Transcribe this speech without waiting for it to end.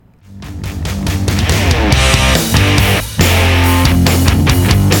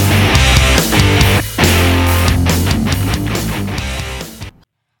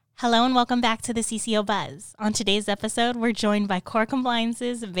Hello and welcome back to the CCO Buzz. On today's episode, we're joined by Core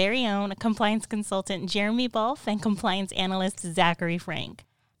Compliance's very own compliance consultant Jeremy Bolf and compliance analyst Zachary Frank.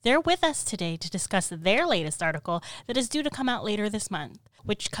 They're with us today to discuss their latest article that is due to come out later this month,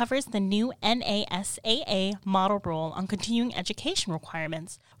 which covers the new NASAA model rule on continuing education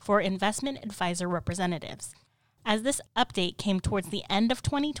requirements for investment advisor representatives. As this update came towards the end of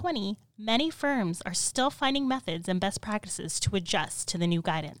 2020, many firms are still finding methods and best practices to adjust to the new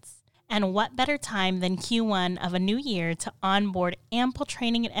guidance. And what better time than Q1 of a new year to onboard ample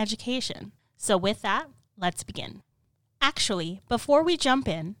training and education? So with that, let's begin. Actually, before we jump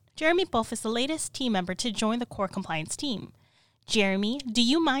in, Jeremy Bolf is the latest team member to join the Core Compliance team. Jeremy, do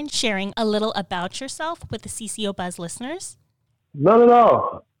you mind sharing a little about yourself with the CCO Buzz listeners? Not at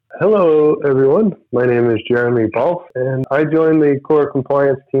all. Hello, everyone. My name is Jeremy Bolf, and I joined the Core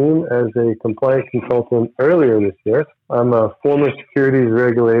Compliance team as a compliance consultant earlier this year. I'm a former securities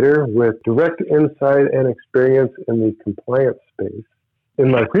regulator with direct insight and experience in the compliance space. In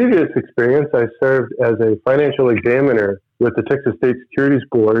my previous experience, I served as a financial examiner with the Texas State Securities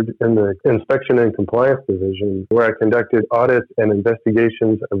Board in the Inspection and Compliance Division, where I conducted audits and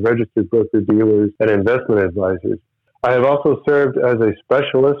investigations of registered broker-dealers and investment advisors. I have also served as a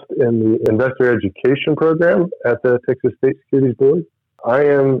specialist in the investor education program at the Texas State Securities Board. I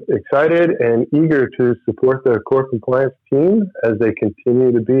am excited and eager to support the Core Compliance team as they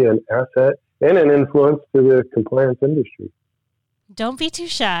continue to be an asset and an influence to the compliance industry. Don't be too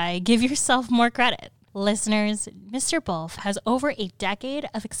shy. Give yourself more credit. Listeners, Mr. Bolf has over a decade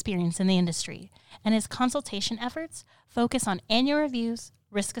of experience in the industry, and his consultation efforts focus on annual reviews,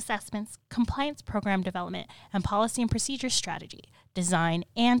 risk assessments, compliance program development, and policy and procedure strategy, design,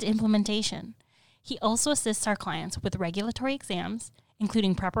 and implementation. He also assists our clients with regulatory exams,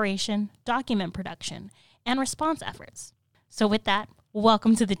 including preparation, document production, and response efforts. So with that,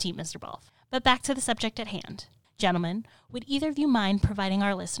 welcome to the team, Mr. Bolf. But back to the subject at hand. Gentlemen, would either of you mind providing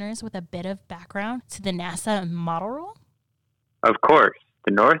our listeners with a bit of background to the NASAA model rule? Of course.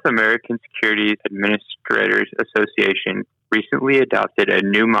 The North American Securities Administrators Association recently adopted a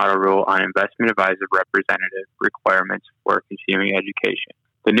new model rule on investment advisor representative requirements for continuing education.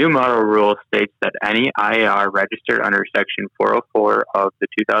 The new model rule states that any IAR registered under Section 404 of the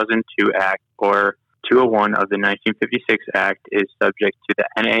 2002 Act or 201 of the 1956 Act is subject to the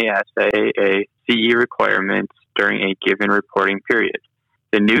NASAA CE requirements during a given reporting period.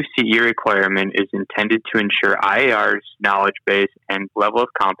 The new CE requirement is intended to ensure IAR's knowledge base and level of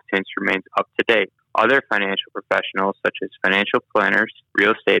competence remains up to date. Other financial professionals, such as financial planners,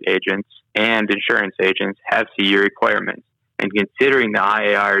 real estate agents, and insurance agents, have CE requirements. And considering the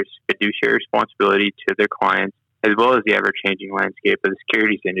IAR's fiduciary responsibility to their clients, as well as the ever-changing landscape of the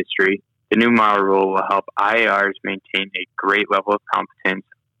securities industry, the new model rule will help IARs maintain a great level of competence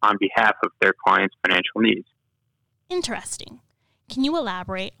on behalf of their clients' financial needs. Interesting. Can you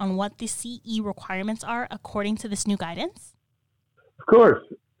elaborate on what the CE requirements are according to this new guidance? Of course.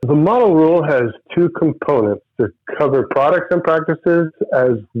 The model rule has two components to cover products and practices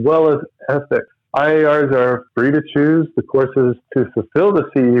as well as ethics. IARs are free to choose the courses to fulfill the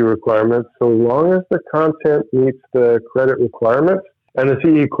CE requirements so long as the content meets the credit requirements and the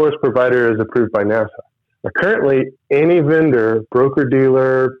CE course provider is approved by NASAA. Currently, any vendor,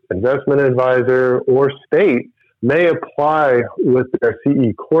 broker-dealer, investment advisor, or state may apply with their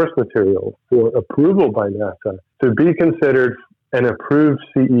CE course material for approval by NASAA to be considered an approved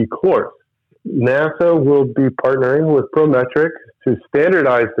CE course. NASAA will be partnering with Prometric to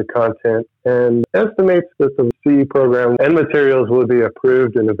standardize the content and estimates that the CE program and materials will be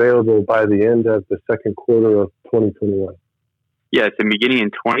approved and available by the end of the second quarter of 2021. Yes, and beginning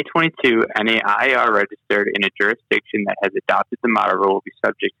in 2022, any IAR registered in a jurisdiction that has adopted the model rule will be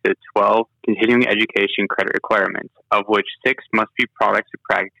subject to 12 continuing education credit requirements, of which 6 must be products and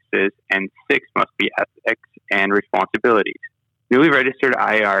practices and 6 must be ethics and responsibilities. Newly registered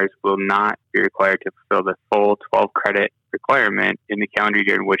IARs will not be required to fulfill the full 12 credit requirement in the calendar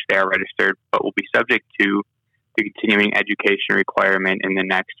year in which they are registered, but will be subject to the continuing education requirement in the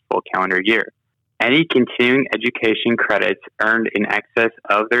next full calendar year. Any continuing education credits earned in excess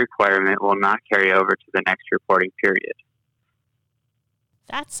of the requirement will not carry over to the next reporting period.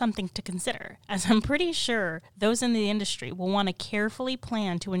 That's something to consider, as I'm pretty sure those in the industry will want to carefully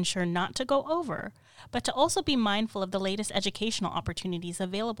plan to ensure not to go over, but to also be mindful of the latest educational opportunities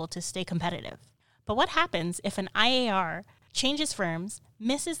available to stay competitive. But what happens if an IAR changes firms,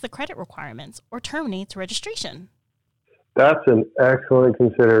 misses the credit requirements, or terminates registration? That's an excellent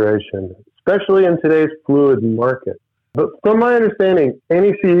consideration, especially in today's fluid market. But from my understanding,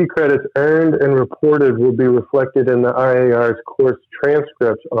 any CE credits earned and reported will be reflected in the IAR's course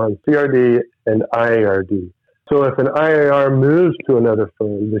transcripts on CRD and IARD. So if an IAR moves to another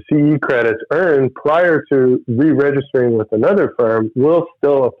firm, the CE credits earned prior to re-registering with another firm will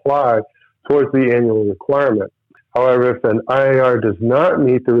still apply towards the annual requirement. However, if an IAR does not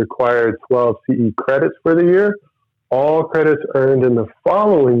meet the required 12 CE credits for the year, all credits earned in the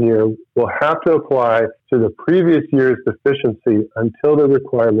following year will have to apply to the previous year's deficiency until the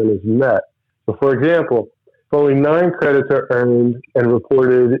requirement is met. So, for example, if only 9 credits are earned and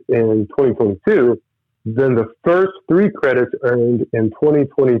reported in 2022, then the first 3 credits earned in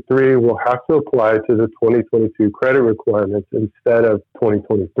 2023 will have to apply to the 2022 credit requirements instead of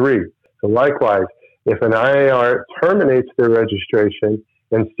 2023. So likewise, if an IAR terminates their registration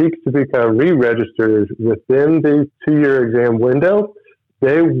and seeks to become re-registered within the 2-year exam window,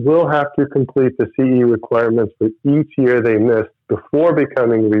 they will have to complete the CE requirements for each year they missed before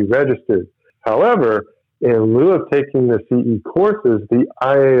becoming re-registered. However, in lieu of taking the CE courses, the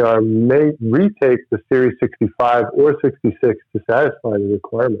IAR may retake the Series 65 or 66 to satisfy the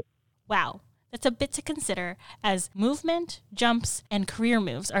requirement. Wow. That's a bit to consider, as movement, jumps, and career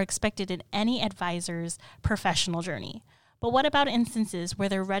moves are expected in any advisor's professional journey. But what about instances where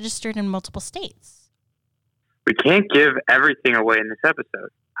they're registered in multiple states? We can't give everything away in this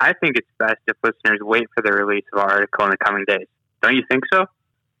episode. I think it's best if listeners wait for the release of our article in the coming days. Don't you think so?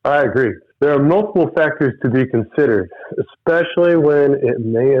 I agree. There are multiple factors to be considered, especially when it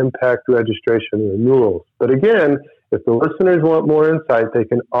may impact registration renewals. But again, if the listeners want more insight, they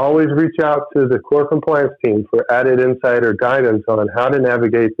can always reach out to the core compliance team for added insight or guidance on how to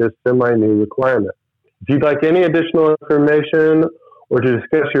navigate this semi-new requirement. If you'd like any additional information or to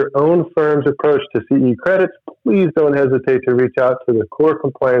discuss your own firm's approach to CE credits, please don't hesitate to reach out to the core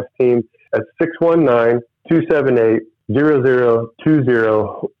compliance team at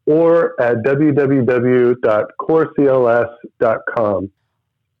 619-278-0020 or at www.corecls.com.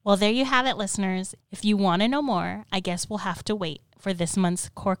 Well, there you have it, listeners. If you want to know more, I guess we'll have to wait for this month's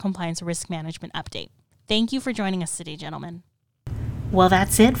Core Compliance Risk Management Update. Thank you for joining us today, gentlemen. Well,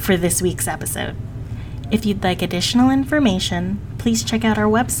 that's it for this week's episode. If you'd like additional information, please check out our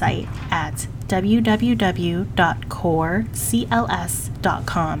website at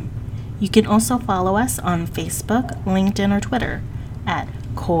www.corecls.com. You can also follow us on Facebook, LinkedIn, or Twitter at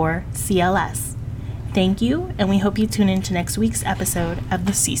CoreCLS. Thank you, and we hope you tune in to next week's episode of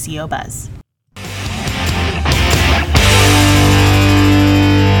the CCO Buzz.